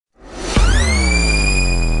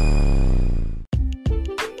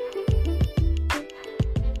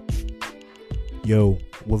Yo,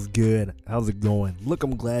 what's good? How's it going? Look,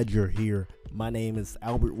 I'm glad you're here. My name is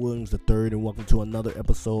Albert Williams III, and welcome to another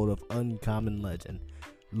episode of Uncommon Legend.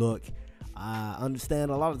 Look, I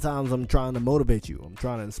understand a lot of times I'm trying to motivate you. I'm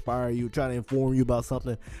trying to inspire you, trying to inform you about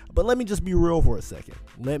something. But let me just be real for a second.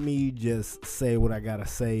 Let me just say what I gotta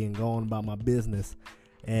say and go on about my business.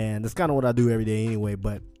 And that's kind of what I do every day anyway.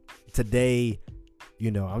 But today,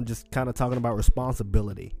 I'm just kind of talking about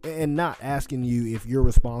responsibility and not asking you if you're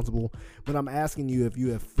responsible, but I'm asking you if you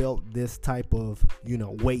have felt this type of,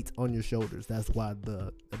 weight on your shoulders. That's why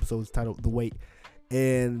the episode is titled The Weight.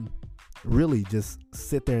 And really just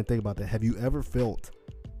sit there and think about that. Have you ever felt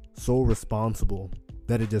so responsible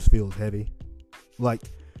that it just feels heavy? Like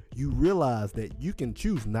you realize that you can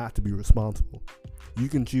choose not to be responsible. You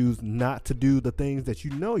can choose not to do the things that you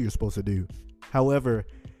know you're supposed to do. However,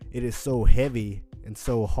 it is so heavy and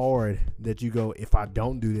so hard that you go, if I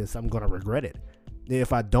don't do this, I'm going to regret it.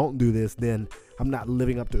 If I don't do this, then I'm not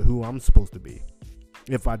living up to who I'm supposed to be.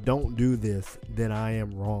 If I don't do this, then I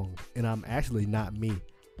am wrong and I'm actually not me.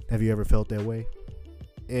 Have you ever felt that way?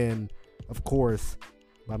 And of course,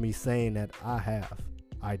 by me saying that,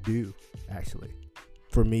 I do actually.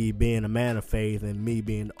 For me being a man of faith and me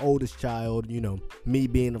being the oldest child, me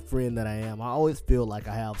being a friend that I am, I always feel like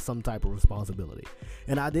I have some type of responsibility.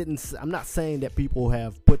 And I'm not saying that people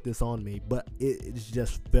have put this on me, but it's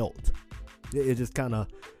just felt. It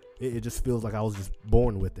just feels like I was just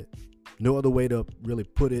born with it. No other way to really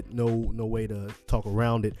put it, no way to talk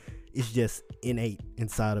around it. It's just innate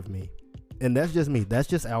inside of me. And that's just me. That's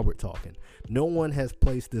just Albert talking. No one has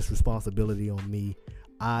placed this responsibility on me.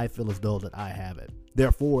 I feel as though that I have it.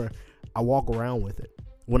 Therefore, I walk around with it.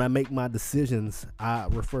 When I make my decisions, I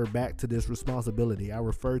refer back to this responsibility. I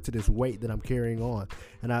refer to this weight that I'm carrying on.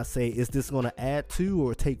 And I say, is this going to add to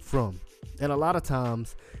or take from? And a lot of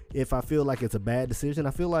times, if I feel like it's a bad decision,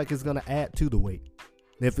 I feel like it's going to add to the weight.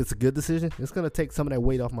 If it's a good decision, it's going to take some of that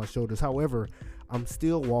weight off my shoulders. However, I'm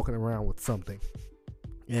still walking around with something.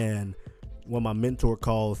 And what my mentor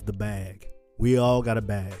calls the bag. We all got a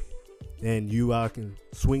bag. And you can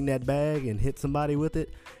swing that bag and hit somebody with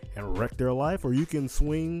it and wreck their life, or you can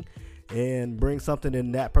swing and bring something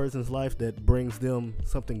in that person's life that brings them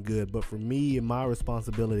something good. But for me and my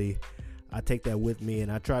responsibility, I take that with me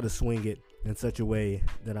and I try to swing it in such a way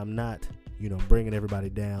that I'm not, bringing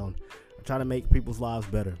everybody down. I try to make people's lives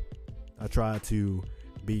better. I try to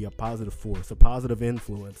be a positive force, a positive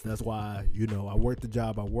influence. That's why, I work the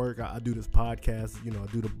job I work. I do this podcast,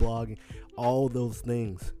 I do the blogging, all those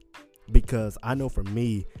things. Because I know for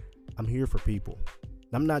me, I'm here for people.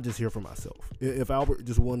 I'm not just here for myself. If Albert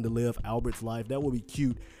just wanted to live Albert's life, that would be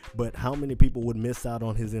cute. But how many people would miss out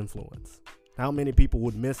on his influence? How many people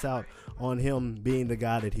would miss out on him being the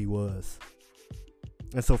guy that he was?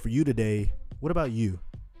 And so for you today, what about you?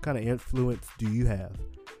 What kind of influence do you have?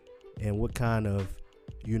 And what kind of,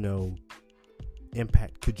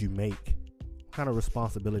 impact could you make? What kind of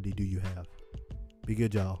responsibility do you have? Be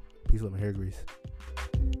good, y'all. Peace, love, and hair grease.